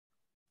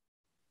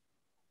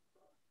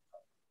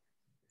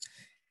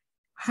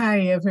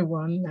Hi,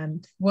 everyone,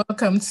 and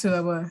welcome to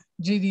our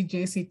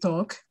GDJC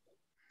Talk.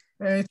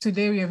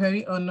 Today, we are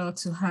very honored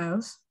to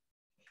have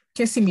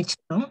Cassie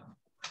Mitchell,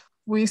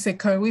 who is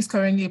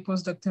currently a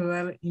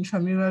postdoctoral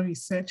intramural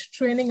research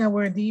training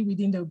awardee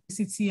within the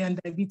Obesity and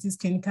Diabetes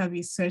Clinical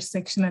Research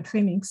section at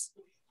Phoenix,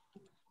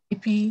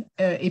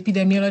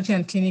 Epidemiology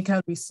and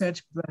Clinical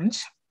Research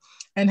branch.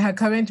 And her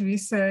current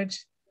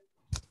research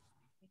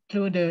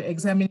include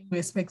examining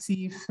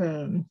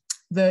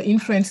the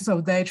influences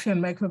of dietary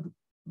and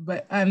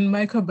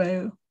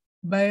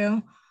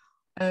microbial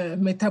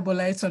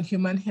metabolites on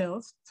human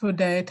health through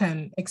diet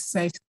and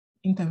exercise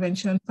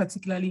intervention,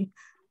 particularly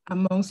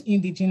amongst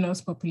indigenous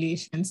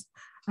populations.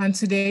 And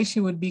today she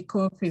would be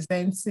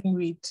co-presenting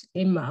with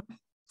Emma,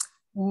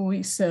 who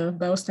is a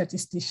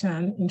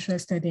biostatistician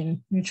interested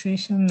in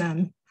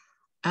nutrition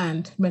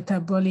and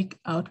metabolic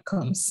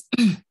outcomes.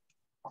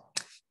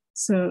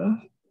 So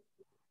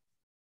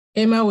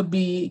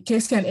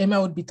Cassie and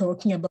Emma would be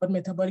talking about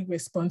metabolic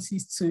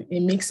responses to a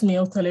mixed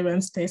meal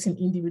tolerance test in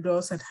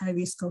individuals at high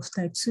risk of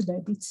type 2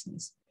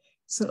 diabetes.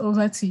 So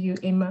over to you,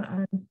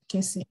 Emma and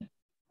Cassie.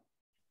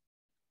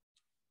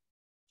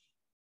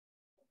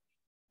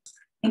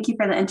 Thank you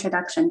for the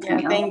introduction,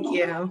 Camille. Yeah, thank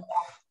you.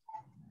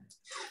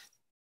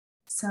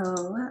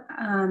 So,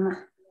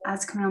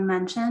 as Camille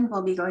mentioned,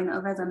 we'll be going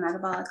over the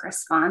metabolic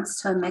response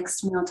to a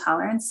mixed meal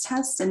tolerance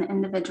test in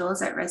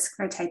individuals at risk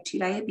for type 2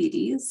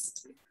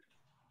 diabetes.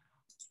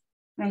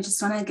 And I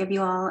just want to give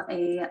you all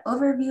an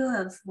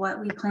overview of what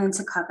we plan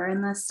to cover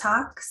in this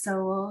talk.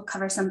 So we'll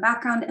cover some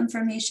background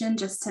information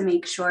just to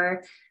make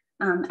sure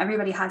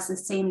everybody has the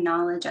same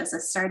knowledge as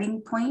a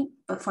starting point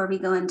before we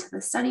go into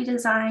the study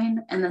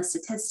design and the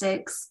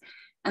statistics,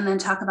 and then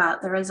talk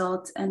about the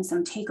results and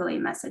some takeaway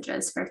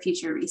messages for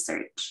future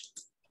research.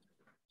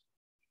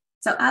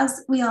 So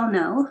as we all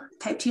know,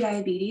 type 2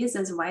 diabetes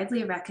is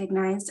widely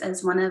recognized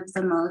as one of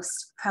the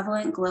most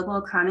prevalent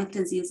global chronic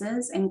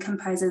diseases and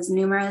comprises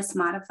numerous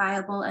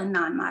modifiable and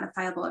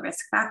non-modifiable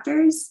risk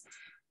factors.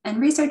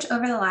 And research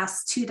over the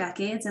last 2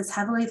 decades is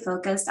heavily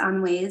focused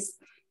on ways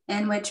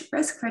in which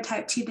risk for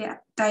type 2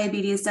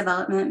 diabetes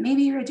development may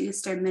be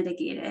reduced or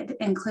mitigated,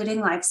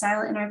 including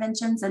lifestyle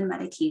interventions and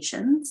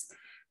medications.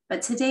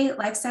 But to date,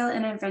 lifestyle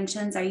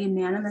interventions are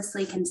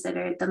unanimously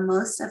considered the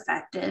most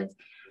effective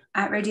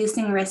at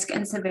reducing risk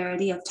and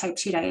severity of type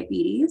 2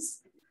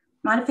 diabetes.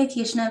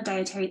 Modification of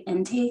dietary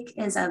intake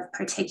is of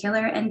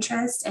particular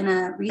interest in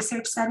a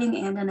research setting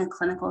and in a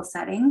clinical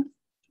setting.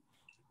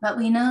 But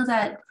we know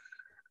that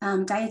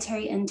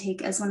dietary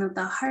intake is one of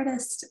the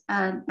hardest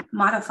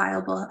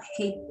modifiable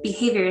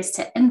behaviors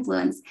to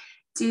influence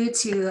due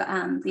to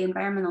the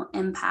environmental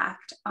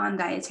impact on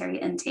dietary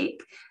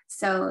intake.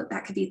 So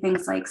that could be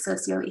things like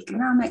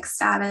socioeconomic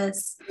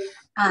status,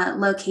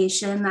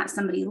 location that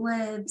somebody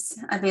lives,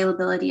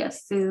 availability of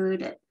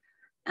food,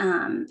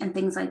 and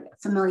things like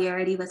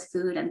familiarity with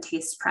food and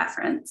taste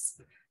preference.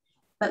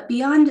 But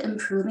beyond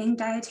improving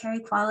dietary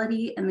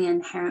quality and the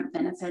inherent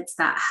benefits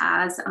that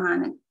has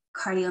on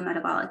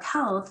cardiometabolic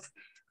health,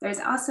 there's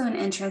also an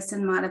interest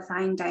in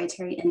modifying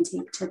dietary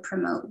intake to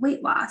promote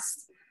weight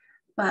loss.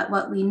 But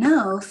what we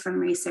know from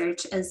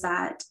research is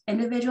that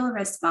individual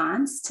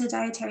response to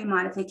dietary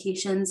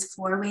modifications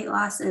for weight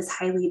loss is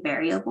highly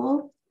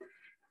variable,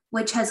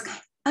 which has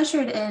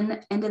ushered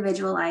in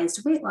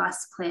individualized weight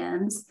loss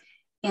plans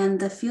and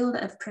the field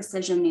of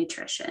precision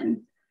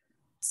nutrition.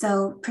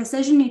 So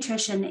precision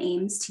nutrition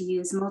aims to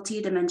use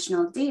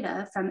multidimensional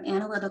data from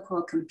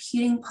analytical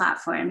computing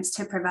platforms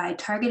to provide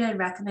targeted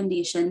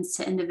recommendations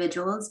to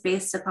individuals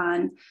based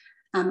upon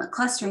a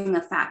clustering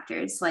of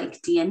factors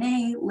like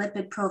DNA,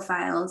 lipid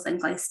profiles,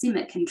 and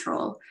glycemic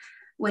control,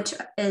 which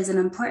is an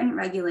important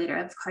regulator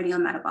of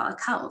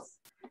cardiometabolic health.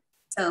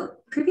 So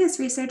previous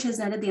research has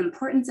noted the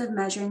importance of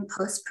measuring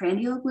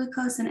postprandial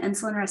glucose and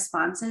insulin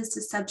responses to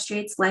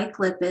substrates like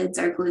lipids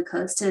or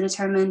glucose to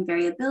determine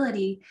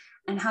variability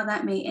and how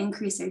that may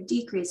increase or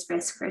decrease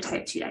risk for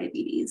type 2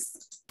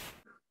 diabetes.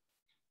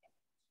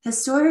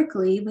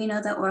 Historically, we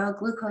know that oral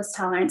glucose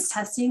tolerance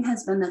testing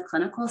has been the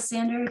clinical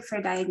standard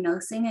for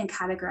diagnosing and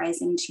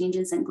categorizing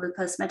changes in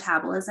glucose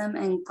metabolism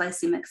and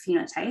glycemic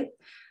phenotype,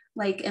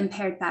 like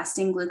impaired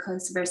fasting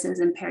glucose versus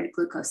impaired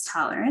glucose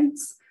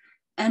tolerance.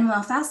 And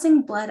while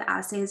fasting blood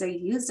assays are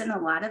used in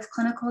a lot of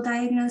clinical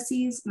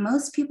diagnoses,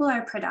 most people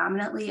are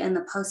predominantly in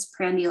the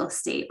postprandial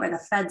state or the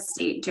fed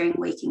state during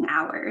waking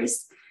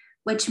hours,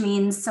 which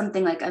means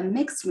something like a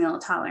mixed meal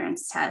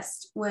tolerance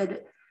test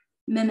would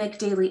mimic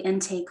daily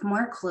intake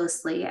more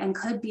closely and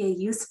could be a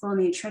useful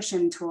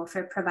nutrition tool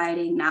for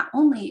providing not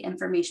only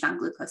information on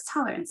glucose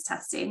tolerance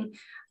testing,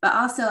 but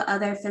also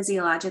other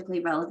physiologically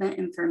relevant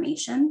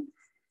information.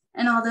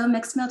 And although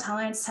mixed meal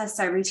tolerance tests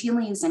are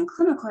routinely used in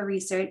clinical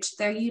research,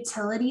 their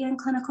utility in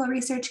clinical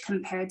research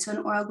compared to an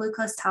oral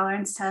glucose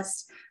tolerance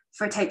test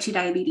for type 2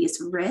 diabetes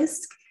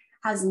risk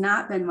has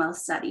not been well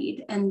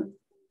studied, and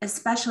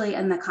especially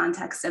in the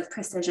context of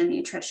precision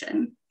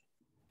nutrition.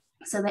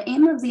 So the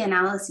aim of the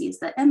analyses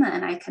that Emma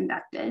and I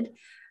conducted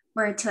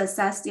were to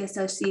assess the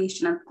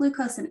association of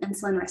glucose and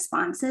insulin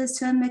responses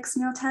to a mixed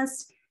meal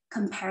test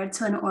compared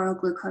to an oral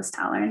glucose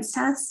tolerance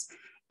test.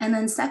 And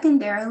then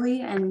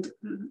secondarily, and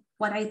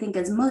what I think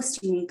is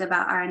most unique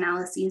about our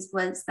analyses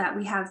was that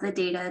we have the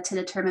data to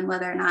determine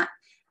whether or not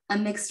a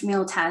mixed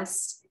meal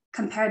test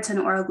compared to an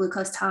oral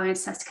glucose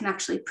tolerance test can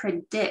actually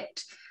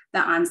predict the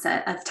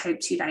onset of type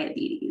 2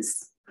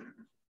 diabetes.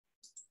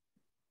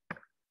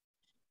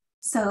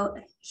 So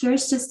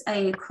here's just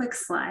a quick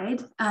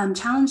slide.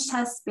 Challenge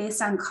tests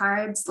based on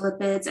carbs,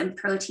 lipids, and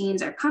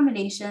proteins or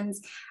combinations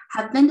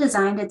have been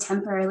designed to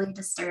temporarily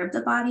disturb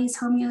the body's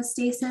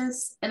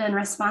homeostasis. And in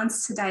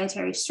response to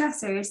dietary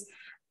stressors,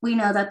 we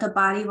know that the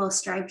body will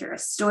strive to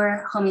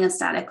restore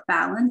homeostatic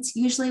balance,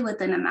 usually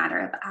within a matter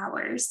of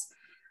hours.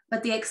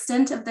 But the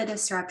extent of the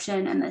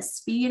disruption and the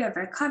speed of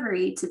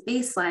recovery to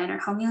baseline or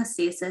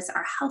homeostasis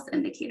are health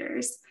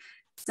indicators.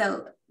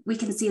 So we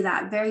can see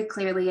that very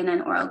clearly in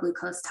an oral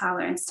glucose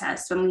tolerance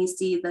test when we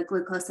see the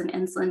glucose and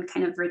insulin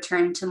kind of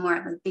return to more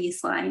of a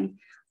baseline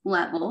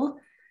level.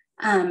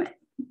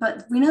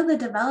 But we know the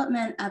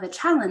development of a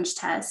challenge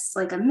test,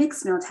 like a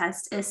mixed meal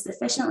test, is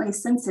sufficiently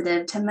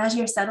sensitive to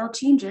measure subtle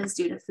changes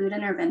due to food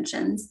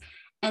interventions,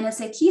 and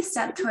it's a key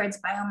step towards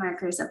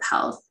biomarkers of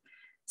health.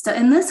 So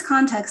in this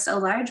context, a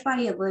large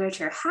body of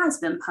literature has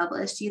been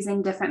published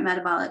using different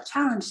metabolic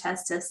challenge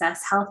tests to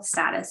assess health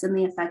status and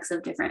the effects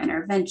of different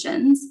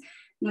interventions.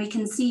 And we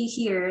can see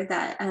here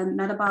that a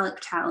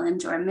metabolic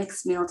challenge or a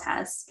mixed meal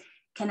test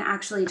can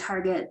actually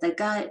target the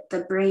gut,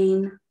 the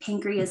brain,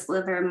 pancreas,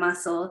 liver,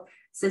 muscle,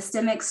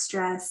 systemic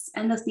stress,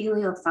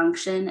 endothelial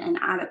function, and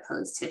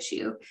adipose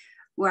tissue,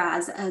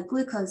 whereas a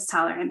glucose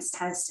tolerance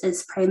test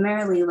is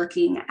primarily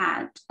looking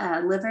at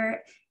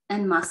liver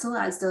and muscle,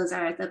 as those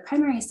are the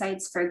primary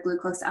sites for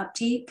glucose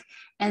uptake,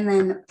 and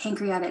then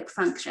pancreatic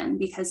function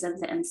because of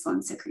the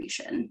insulin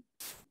secretion.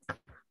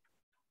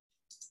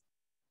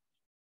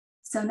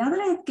 So now that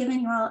I've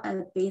given you all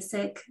a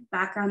basic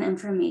background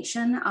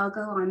information, I'll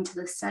go on to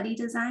the study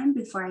design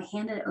before I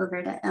hand it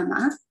over to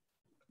Emma.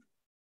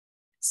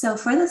 So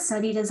for the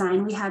study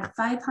design, we had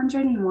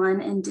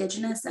 501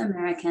 indigenous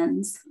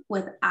Americans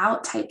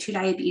without type 2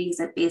 diabetes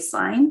at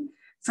baseline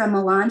from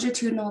a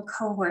longitudinal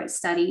cohort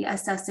study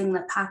assessing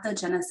the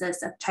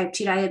pathogenesis of type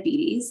 2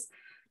 diabetes.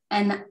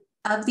 And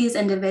of these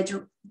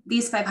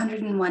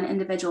 501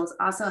 individuals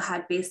also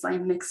had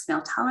baseline mixed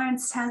meal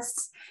tolerance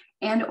tests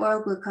and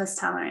oral glucose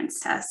tolerance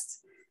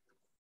tests.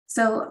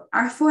 So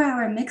our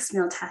 4-hour mixed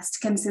meal test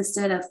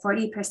consisted of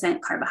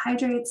 40%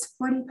 carbohydrates,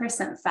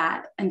 40%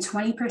 fat, and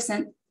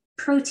 20%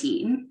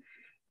 protein,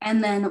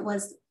 and then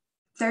was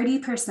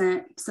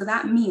 30%, so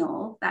that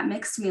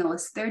mixed meal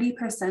was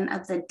 30%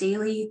 of the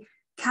daily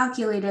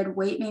calculated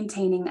weight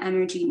maintaining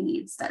energy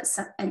needs that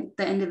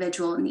the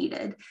individual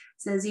needed.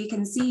 So as you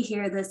can see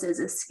here, this is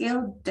a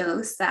scaled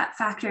dose that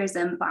factors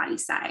in body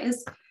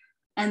size.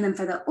 And then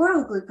for the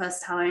oral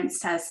glucose tolerance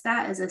test,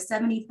 that is a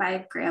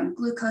 75-gram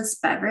glucose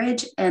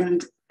beverage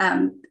and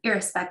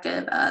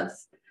irrespective of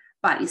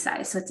body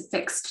size, so it's a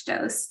fixed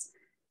dose.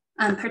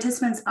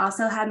 Participants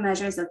also had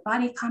measures of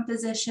body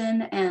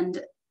composition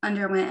and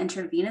underwent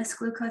intravenous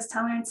glucose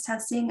tolerance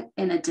testing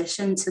in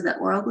addition to the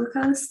oral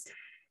glucose,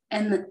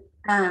 and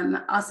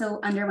also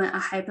underwent a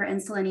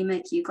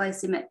hyperinsulinemic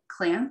euglycemic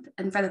clamp.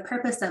 And for the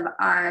purpose of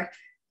our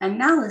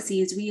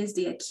analyses, we used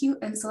the acute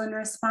insulin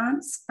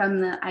response from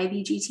the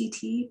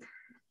IVGTT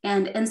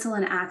and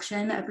insulin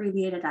action,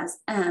 abbreviated as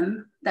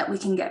M, that we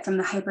can get from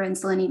the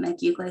hyperinsulinemic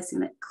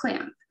euglycemic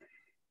clamp.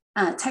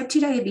 Type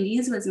 2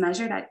 diabetes was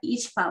measured at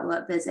each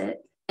follow-up visit,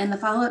 and the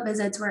follow-up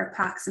visits were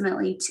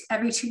approximately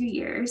every 2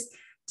 years,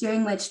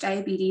 during which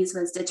diabetes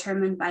was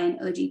determined by an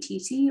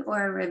OGTT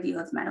or a review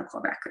of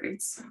medical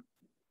records.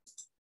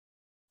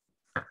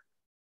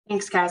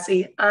 Thanks,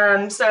 Cassie.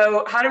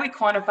 So how do we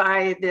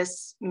quantify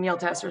this meal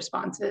test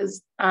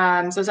responses?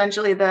 So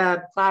essentially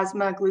the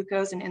plasma,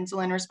 glucose, and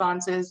insulin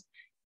responses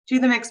to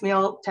the mixed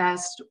meal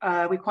test,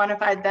 we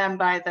quantified them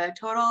by the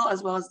total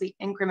as well as the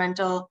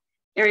incremental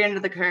area under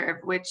the curve,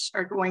 which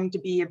are going to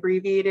be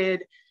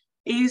abbreviated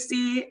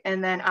AUC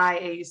and then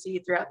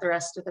IAUC throughout the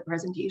rest of the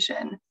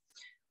presentation.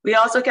 We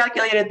also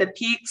calculated the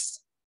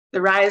peaks,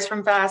 the rise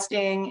from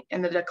fasting,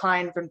 and the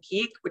decline from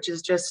peak, which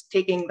is just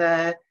taking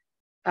the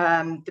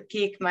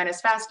peak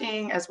minus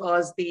fasting, as well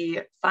as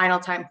the final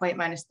time point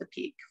minus the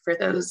peak for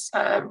those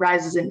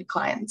rises and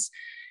declines.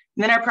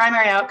 And then our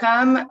primary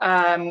outcome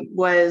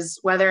was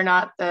whether or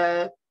not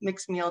the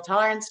mixed meal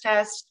tolerance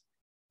test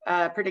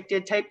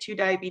predicted type 2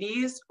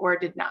 diabetes or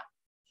did not.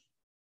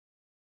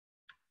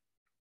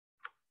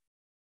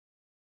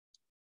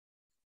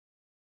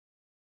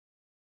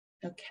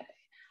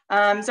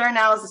 Okay, so our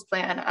analysis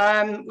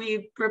plan.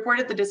 We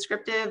reported the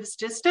descriptive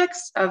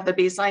statistics of the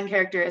baseline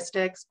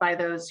characteristics by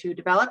those who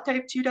developed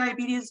type 2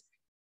 diabetes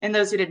and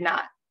those who did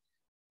not.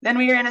 Then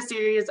we ran a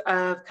series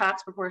of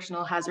Cox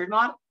proportional hazard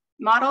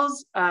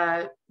models,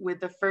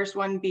 with the first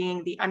one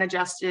being the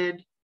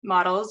unadjusted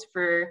models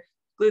for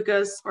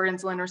glucose or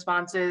insulin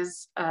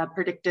responses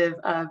predictive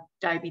of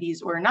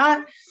diabetes or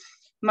not.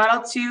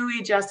 Model 2, we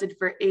adjusted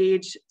for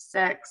age,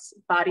 sex,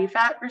 body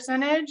fat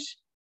percentage.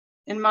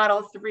 In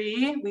model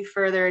 3, we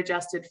further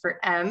adjusted for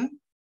M.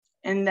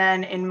 And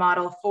then in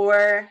model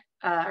 4,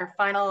 our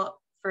final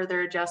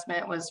further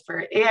adjustment was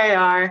for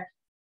AIR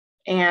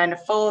and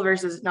full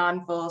versus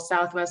non-full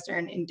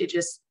Southwestern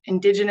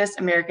indigenous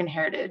American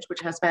heritage,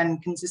 which has been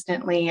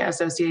consistently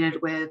associated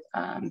with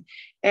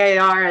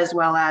AIR as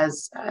well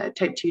as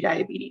type 2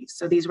 diabetes.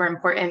 So these were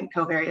important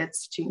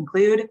covariates to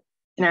include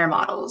in our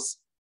models.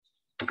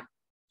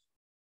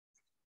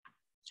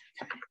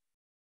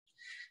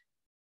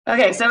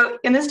 Okay, so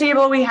in this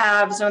table, we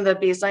have some of the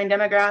baseline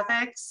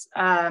demographics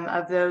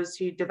of those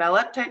who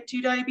developed type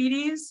 2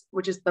 diabetes,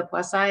 which is the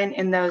plus sign,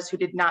 and those who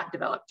did not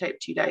develop type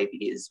 2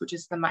 diabetes, which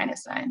is the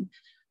minus sign.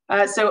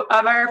 So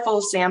of our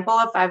full sample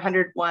of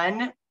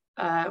 501,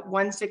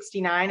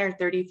 169 or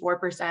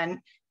 34%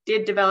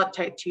 did develop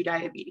type 2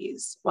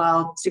 diabetes,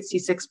 while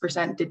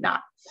 66% did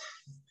not.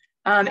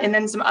 And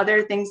then some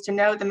other things to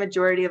note, the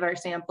majority of our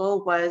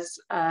sample was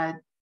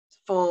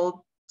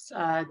full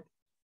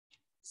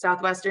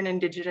Southwestern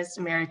indigenous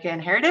American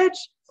heritage,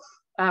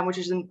 which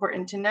is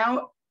important to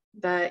note.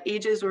 The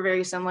ages were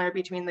very similar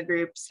between the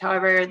groups.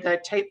 However, the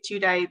type 2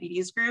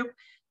 diabetes group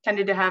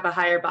tended to have a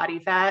higher body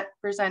fat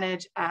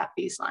percentage at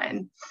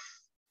baseline.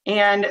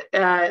 And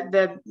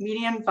the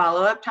median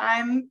follow-up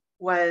time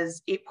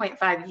was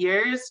 8.5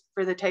 years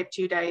for the type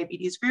 2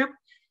 diabetes group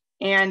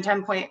and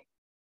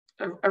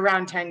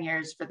around 10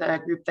 years for the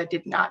group that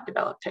did not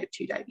develop type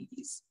 2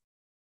 diabetes.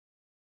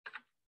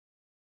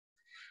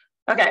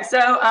 Okay,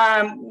 so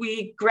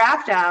we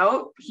graphed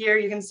out, here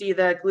you can see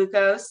the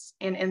glucose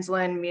and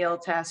insulin meal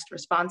test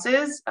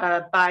responses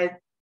by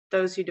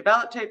those who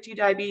developed type 2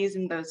 diabetes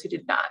and those who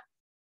did not.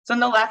 So on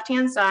the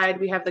left-hand side,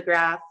 we have the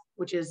graph,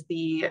 which is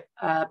the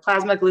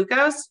plasma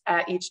glucose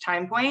at each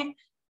time point.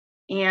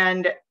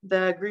 And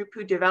the group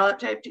who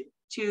developed type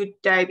 2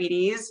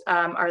 diabetes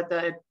are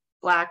the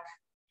black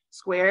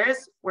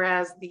squares,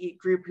 whereas the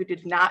group who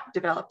did not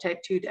develop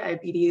type 2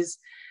 diabetes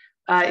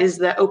is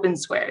the open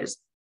squares.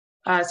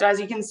 So as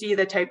you can see,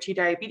 the type 2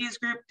 diabetes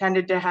group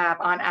tended to have,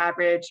 on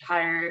average,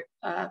 higher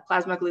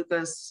plasma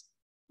glucose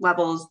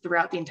levels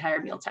throughout the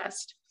entire meal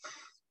test.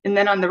 And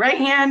then on the right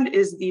hand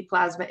is the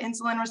plasma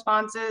insulin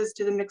responses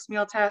to the mixed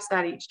meal test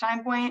at each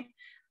time point.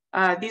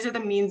 These are the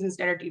means and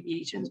standard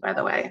deviations, by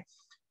the way.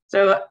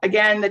 So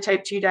again, the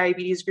type 2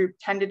 diabetes group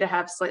tended to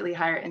have slightly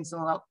higher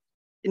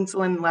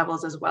insulin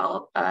levels as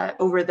well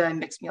over the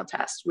mixed meal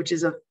test, which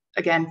is,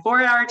 again,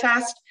 4-hour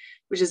test,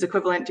 which is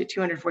equivalent to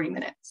 240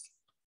 minutes.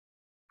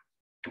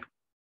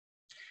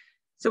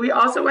 So we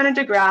also wanted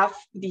to graph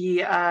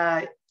the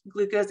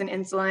glucose and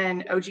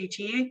insulin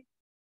OGT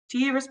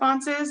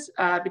responses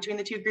between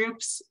the two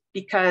groups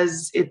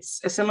because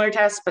it's a similar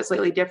test but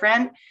slightly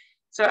different.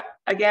 So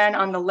again,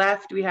 on the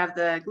left, we have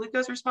the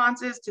glucose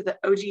responses to the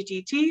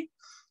OGTT,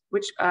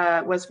 which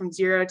was from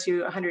 0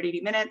 to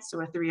 180 minutes,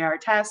 so a 3-hour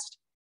test.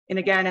 And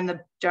again, in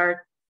the dark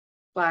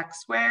black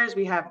squares,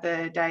 we have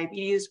the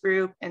diabetes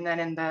group, and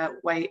then in the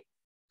white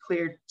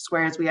clear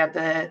squares, we have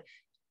the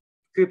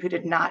group who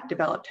did not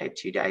develop type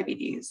 2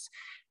 diabetes.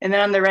 And then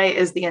on the right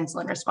is the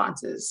insulin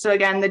responses. So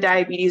again, the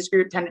diabetes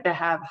group tended to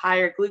have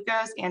higher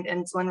glucose and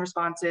insulin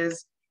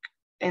responses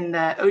in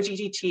the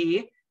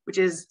OGTT, which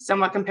is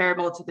somewhat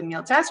comparable to the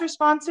meal test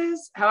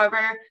responses. However,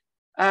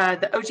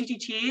 the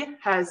OGTT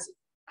has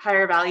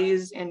higher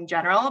values in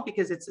general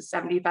because it's a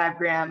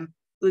 75-gram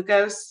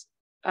glucose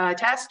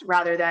test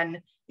rather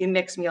than the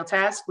mixed meal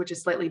test, which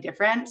is slightly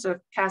different. So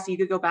Cassie, you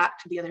could go back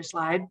to the other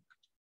slide.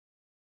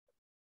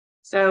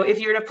 So if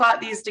you were to plot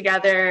these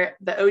together,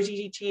 the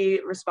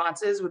OGTT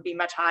responses would be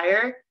much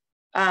higher.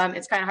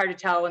 It's kind of hard to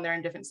tell when they're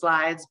in different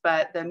slides,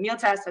 but the meal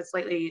test has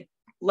slightly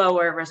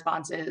lower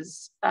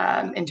responses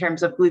in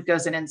terms of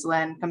glucose and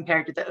insulin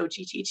compared to the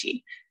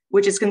OGTT,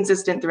 which is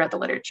consistent throughout the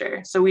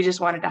literature. So we just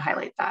wanted to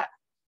highlight that.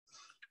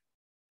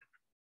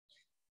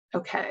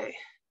 Okay,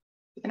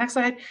 the next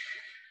slide.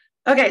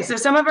 Okay, so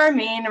some of our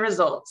main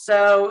results.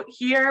 So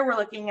here we're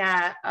looking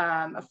at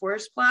a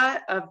forest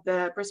plot of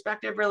the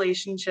prospective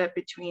relationship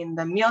between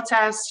the meal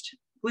test,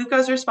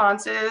 glucose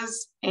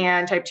responses,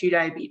 and type 2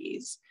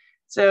 diabetes.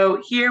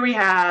 So here we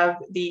have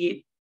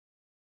the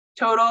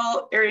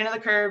total area under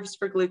the curves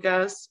for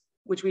glucose,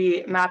 which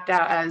we mapped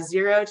out as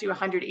 0 to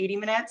 180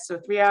 minutes, so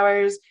 3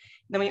 hours.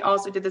 Then we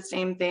also did the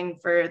same thing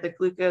for the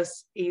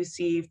glucose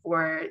AUC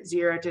for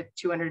 0 to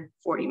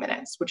 240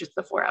 minutes, which is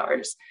the 4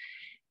 hours.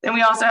 Then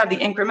we also have the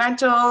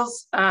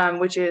incrementals,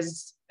 which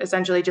is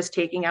essentially just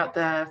taking out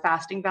the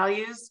fasting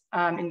values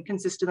and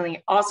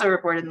consistently also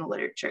reported in the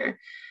literature.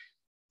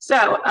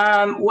 So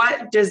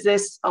what does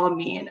this all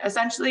mean?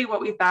 Essentially what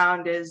we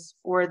found is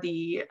for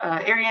the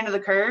area under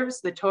the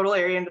curves, the total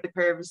area under the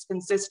curves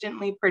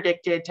consistently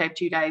predicted type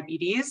 2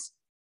 diabetes.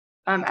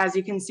 As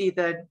you can see,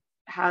 the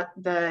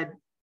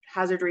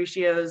hazard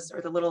ratios or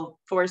the little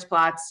forest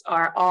plots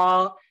are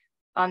all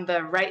on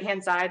the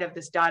right-hand side of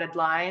this dotted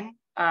line,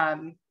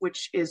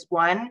 which is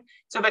 1.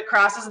 So if it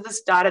crosses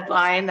this dotted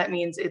line, that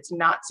means it's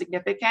not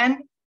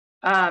significant.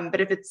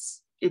 But if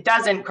it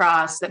doesn't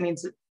cross, that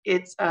means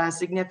it's a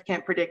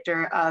significant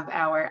predictor of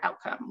our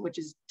outcome, which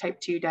is type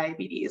 2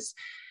 diabetes.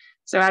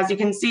 So as you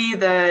can see,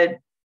 the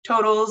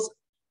totals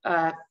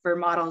for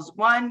models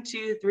 1,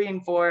 2, 3,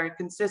 and 4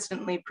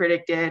 consistently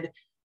predicted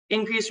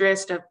increased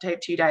risk of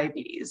type 2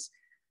 diabetes.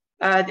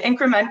 The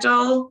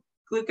incremental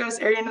glucose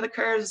area under the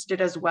curves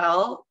did as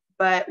well,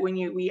 but when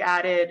we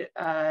added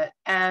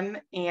M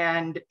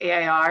and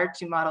AIR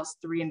to models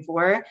 3 and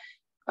 4,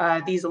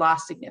 these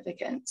lost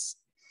significance,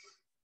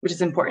 which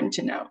is important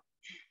to note.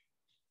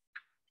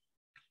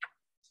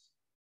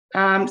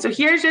 So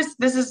here's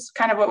this is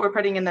kind of what we're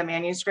putting in the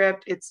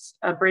manuscript. It's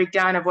a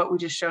breakdown of what we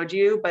just showed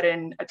you, but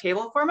in a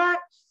table format.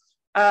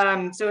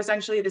 So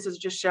essentially this is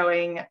just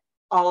showing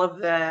all of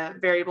the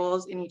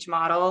variables in each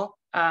model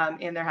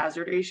and their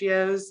hazard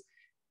ratios.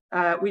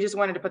 We just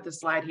wanted to put this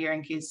slide here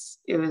in case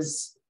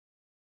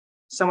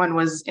someone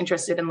was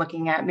interested in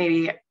looking at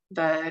maybe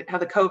how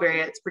the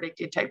covariates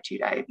predicted type 2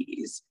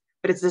 diabetes,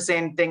 but it's the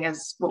same thing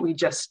as what we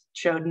just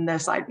showed in the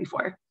slide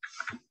before.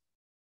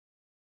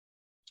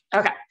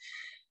 Okay.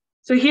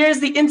 So here's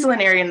the insulin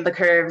area in the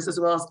curves as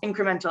well as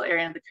incremental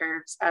area in the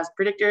curves as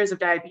predictors of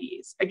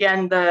diabetes.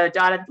 Again, the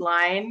dotted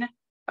line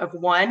of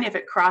 1, if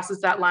it crosses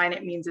that line,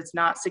 it means it's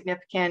not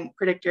significant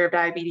predictor of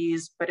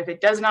diabetes, but if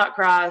it does not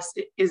cross,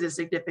 it is a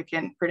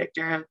significant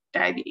predictor of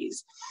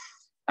diabetes.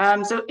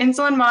 So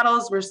insulin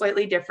models were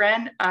slightly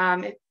different.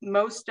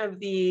 Most of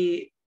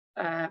the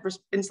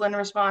insulin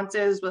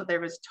responses, whether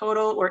it was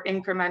total or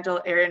incremental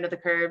area under the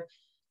curve,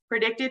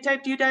 predicted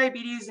type 2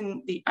 diabetes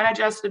in the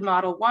unadjusted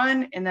model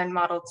 1 and then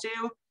model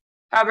 2.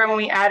 However, when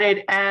we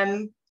added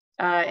M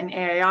and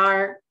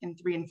AIR in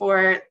 3 and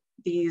 4,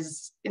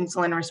 these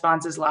insulin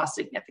responses lost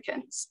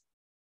significance.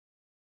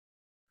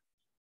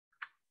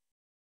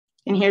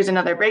 And here's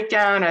another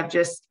breakdown of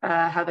just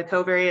how the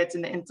covariates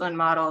in the insulin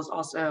models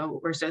also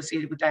were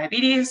associated with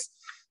diabetes.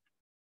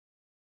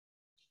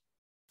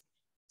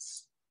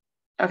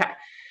 Okay.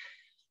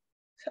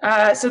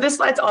 So this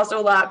slide's also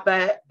a lot,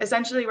 but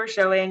essentially we're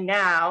showing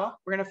now,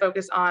 we're going to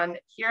focus on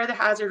here are the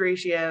hazard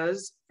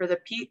ratios for the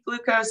peak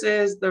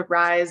glucoses, the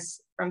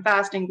rise from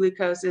fasting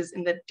glucoses,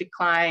 and the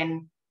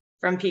decline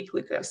from peak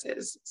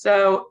glucoses.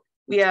 So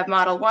we have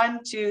model 1,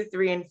 2,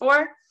 3, and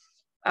 4.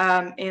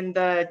 And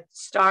the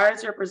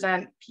stars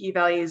represent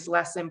p-values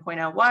less than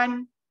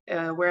 0.01,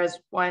 whereas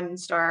 1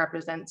 star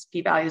represents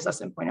p-values less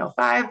than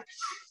 0.05.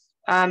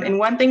 And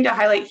one thing to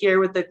highlight here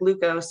with the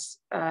glucose,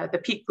 the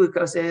peak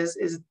glucoses,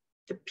 is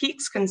the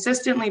peaks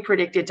consistently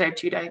predicted type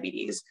 2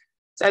 diabetes.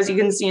 So as you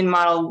can see in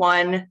model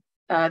 1,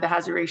 the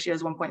hazard ratio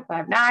is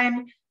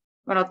 1.59,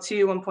 model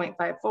 2,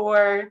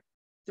 1.54,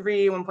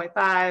 3,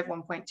 1.5,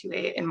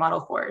 1.28 in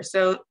model 4.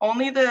 So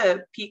only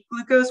the peak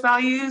glucose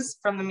values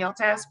from the meal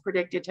test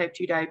predicted type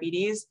 2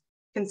 diabetes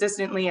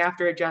consistently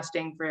after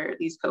adjusting for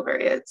these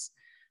covariates.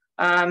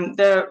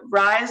 The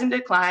rise and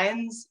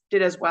declines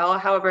did as well.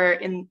 However,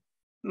 in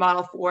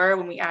model 4,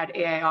 when we add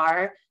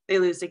AIR, they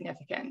lose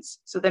significance.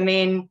 So the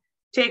main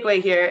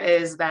takeaway here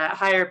is that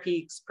higher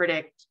peaks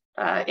predict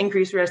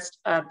increased risk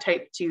of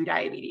type 2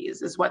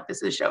 diabetes is what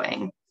this is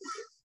showing.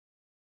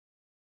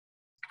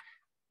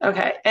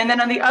 Okay, and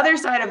then on the other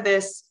side of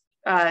this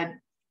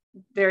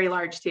very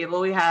large table,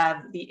 we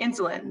have the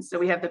insulins. So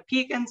we have the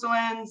peak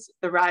insulins,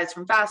 the rise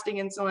from fasting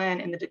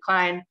insulin, and the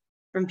decline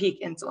from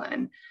peak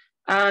insulin.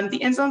 The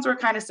insulins were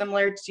kind of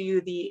similar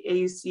to the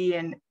AUC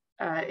and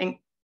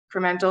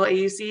incremental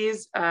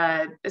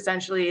AUCs.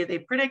 Essentially, they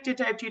predicted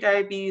type 2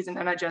 diabetes in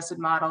unadjusted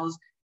models,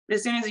 but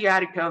as soon as you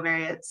added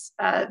covariates,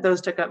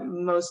 those took up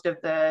most of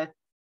the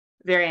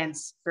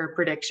variance for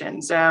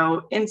prediction.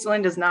 So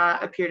insulin does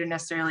not appear to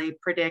necessarily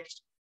predict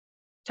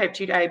type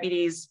 2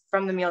 diabetes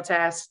from the meal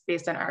test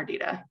based on our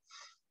data.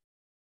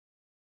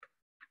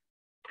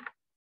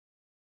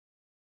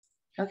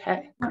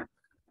 Okay.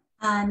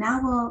 Now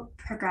we'll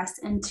progress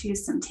into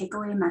some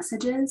takeaway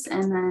messages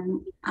and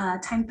then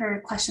time for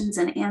questions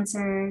and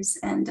answers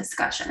and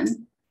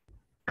discussion.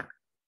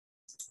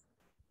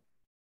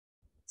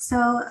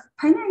 So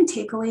primary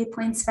takeaway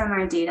points from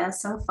our data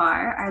so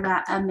far are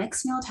that a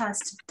mixed meal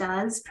test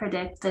does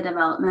predict the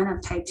development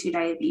of type 2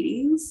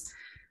 diabetes,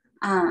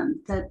 and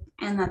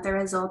that the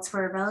results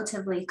were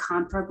relatively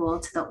comparable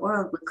to the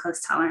oral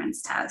glucose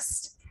tolerance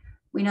test.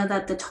 We know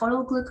that the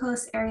total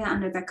glucose area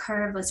under the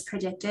curve was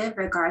predictive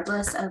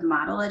regardless of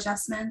model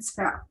adjustments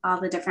for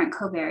all the different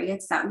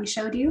covariates that we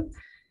showed you.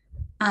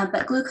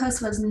 But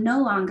glucose was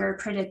no longer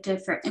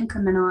predictive for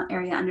incremental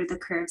area under the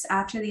curves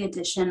after the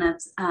addition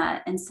of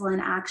insulin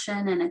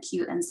action and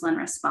acute insulin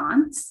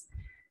response.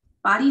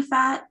 Body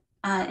fat,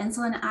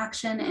 insulin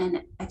action,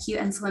 and acute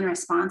insulin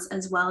response,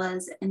 as well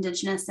as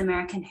indigenous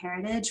American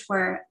heritage,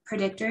 were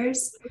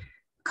predictors,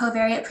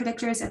 covariate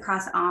predictors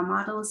across all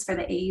models for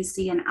the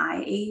AUC and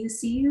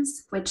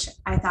IAUCs, which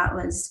I thought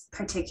was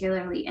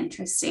particularly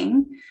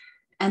interesting.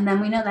 And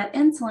then we know that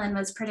insulin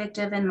was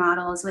predictive in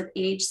models with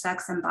age,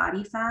 sex, and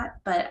body fat,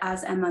 but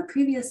as Emma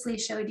previously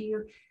showed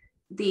you,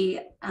 the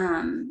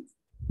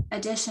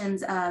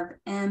additions of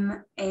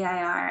M,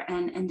 AIR,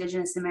 and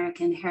indigenous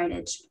American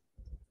heritage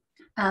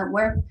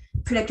were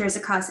predictors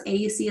across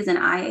AUCs and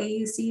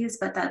IAUCs,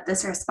 but that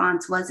this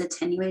response was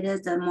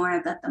attenuated the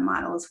more that the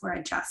models were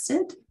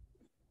adjusted.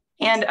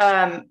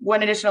 And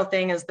one additional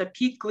thing is the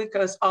peak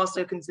glucose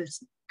also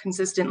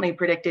consistently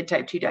predicted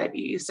type 2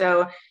 diabetes.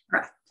 So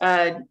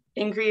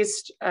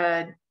increased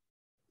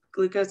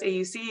glucose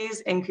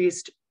AUCs,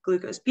 increased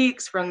glucose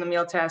peaks from the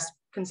meal test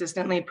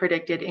consistently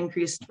predicted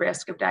increased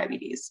risk of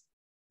diabetes.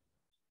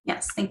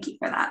 Yes, thank you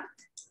for that.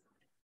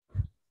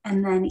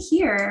 And then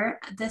here,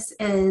 this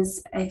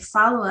is a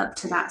follow-up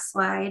to that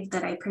slide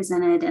that I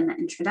presented in the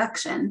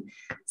introduction.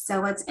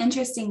 So what's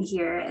interesting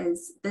here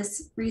is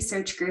this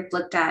research group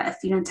looked at a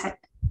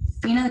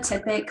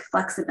phenotypic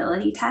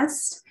flexibility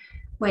test,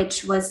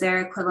 which was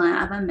their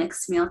equivalent of a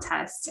mixed meal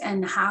test,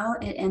 and how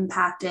it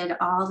impacted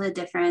all the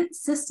different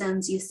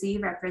systems you see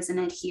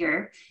represented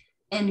here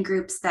in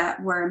groups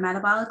that were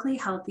metabolically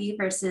healthy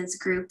versus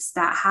groups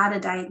that had a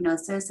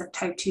diagnosis of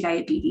type 2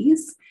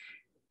 diabetes.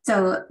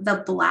 So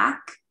the black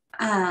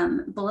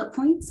bullet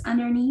points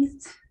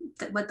underneath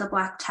with the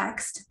black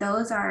text,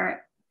 those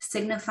are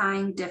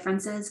signifying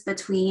differences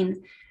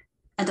between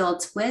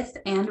adults with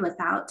and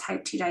without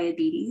type 2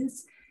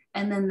 diabetes.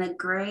 And then the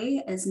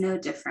gray is no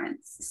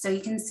difference. So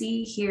you can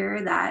see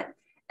here that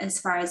as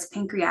far as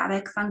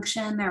pancreatic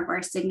function, there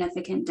were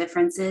significant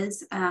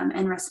differences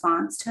in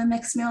response to a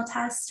mixed meal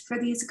test for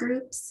these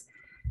groups.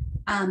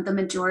 The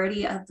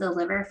majority of the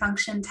liver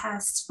function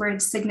tests were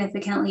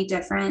significantly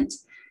different.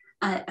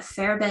 A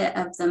fair bit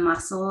of the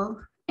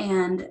muscle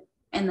and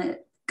in the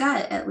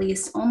gut, at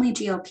least, only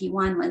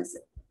GLP-1 was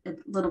a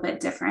little bit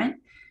different.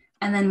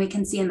 And then we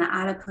can see in the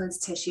adipose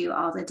tissue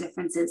all the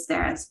differences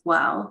there as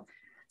well.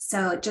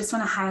 So just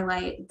want to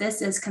highlight,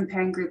 this is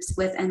comparing groups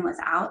with and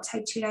without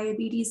type 2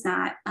 diabetes,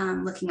 not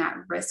looking at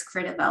risk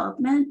for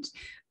development,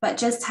 but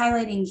just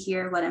highlighting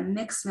here what a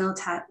mixed meal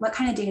test, what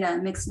kind of data a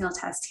mixed meal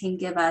test can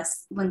give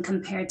us when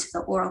compared to the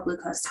oral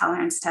glucose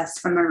tolerance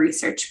test from a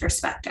research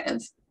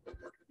perspective.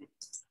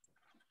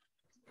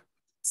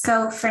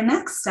 So for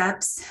next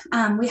steps,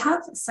 we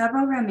have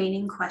several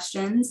remaining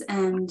questions,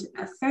 and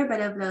a fair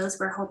bit of those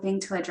we're hoping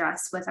to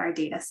address with our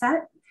data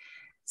set.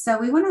 So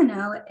we want to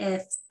know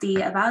if the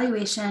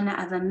evaluation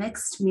of a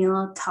mixed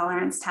meal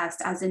tolerance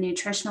test as a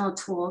nutritional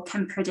tool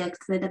can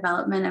predict the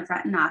development of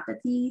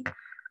retinopathy,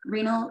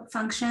 renal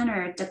function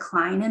or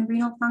decline in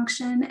renal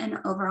function, and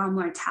overall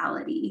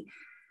mortality.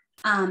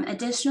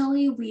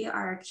 Additionally, we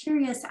are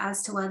curious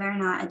as to whether or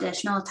not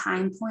additional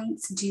time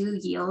points do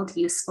yield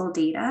useful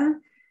data,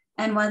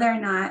 and whether or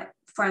not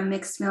for a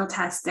mixed meal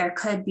test, there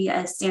could be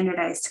a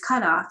standardized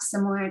cutoff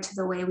similar to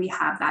the way we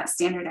have that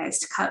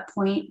standardized cut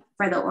point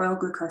for the oral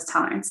glucose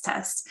tolerance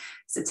test.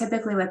 So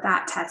typically with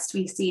that test,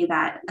 we see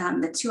that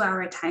the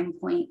 2-hour time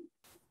point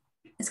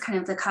is kind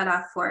of the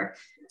cutoff for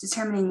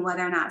determining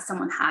whether or not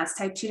someone has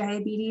type 2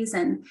 diabetes.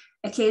 And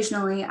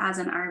occasionally, as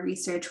in our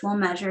research, we'll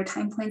measure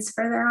time points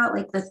further out,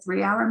 like the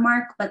 3-hour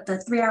mark, but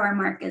the 3-hour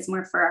mark is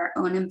more for our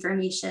own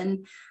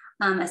information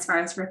as far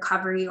as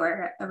recovery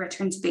or a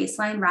return to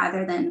baseline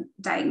rather than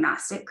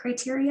diagnostic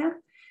criteria.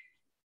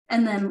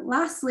 And then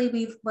lastly,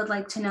 we would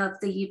like to know if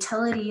the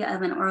utility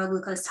of an oral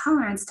glucose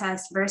tolerance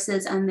test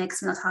versus a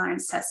mixed meal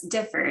tolerance test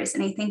differs.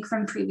 And I think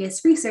from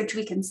previous research,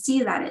 we can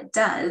see that it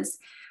does,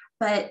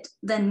 but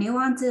the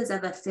nuances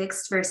of a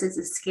fixed versus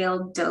a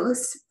scaled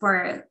dose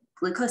for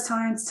glucose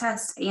tolerance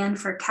test and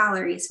for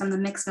calories from the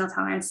mixed meal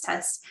tolerance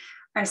test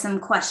are some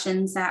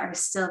questions that are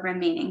still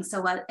remaining.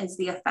 So what is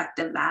the effect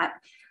of that?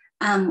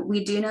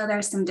 We do know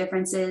there's some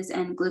differences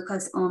in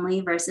glucose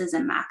only versus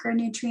a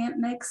macronutrient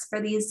mix for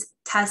these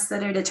tests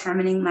that are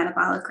determining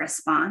metabolic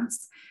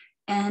response.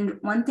 And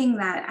one thing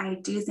that I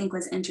do think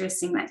was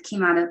interesting that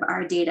came out of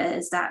our data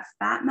is that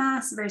fat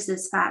mass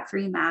versus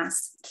fat-free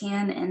mass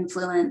can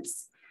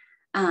influence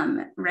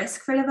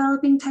risk for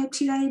developing type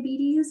 2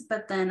 diabetes,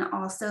 but then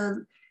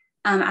also,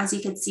 as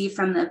you could see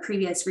from the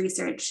previous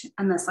research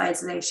on the slides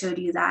that I showed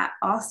you, that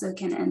also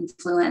can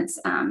influence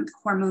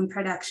hormone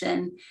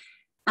production.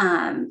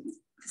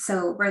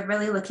 So we're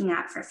really looking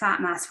at for fat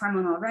mass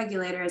hormonal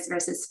regulators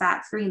versus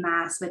fat-free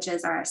mass, which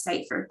is our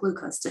site for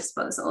glucose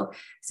disposal.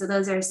 So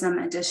those are some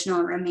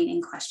additional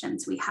remaining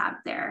questions we have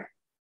there.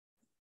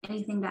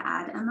 Anything to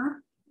add, Emma?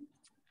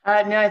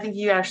 No, I think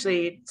you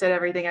actually said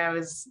everything I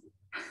would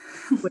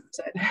have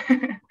said.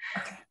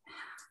 Okay.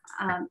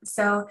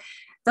 So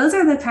those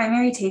are the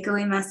primary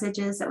takeaway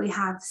messages that we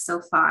have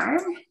so far.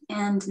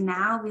 And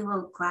now we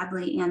will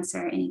gladly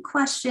answer any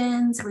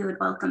questions. We would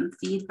welcome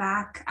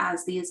feedback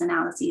as these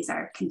analyses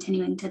are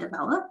continuing to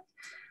develop.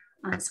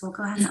 So we'll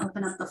go ahead and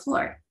open up the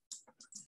floor.